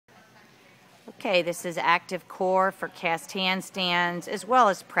Okay, this is active core for cast handstands as well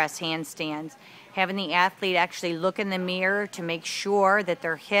as press handstands. Having the athlete actually look in the mirror to make sure that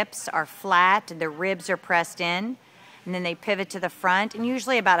their hips are flat and their ribs are pressed in. And then they pivot to the front, and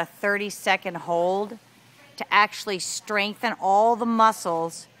usually about a 30-second hold to actually strengthen all the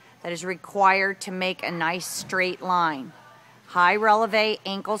muscles that is required to make a nice straight line. High releve,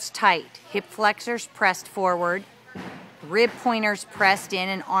 ankles tight, hip flexors pressed forward, rib pointers pressed in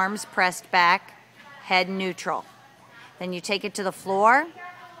and arms pressed back, head neutral. Then you take it to the floor,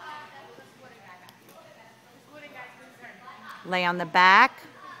 lay on the back,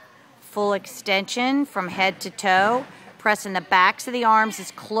 full extension from head to toe, pressing the backs of the arms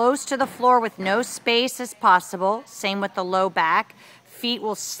as close to the floor with no space as possible. Same with the low back. Feet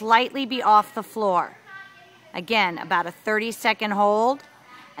will slightly be off the floor. Again, about a 30-second hold,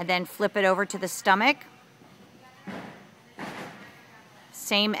 and then flip it over to the stomach.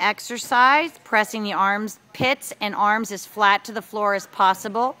 Same exercise, pressing the arms, pits and arms as flat to the floor as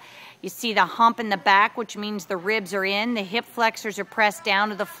possible. You see the hump in the back, which means the ribs are in, the hip flexors are pressed down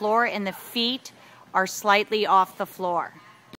to the floor, and the feet are slightly off the floor.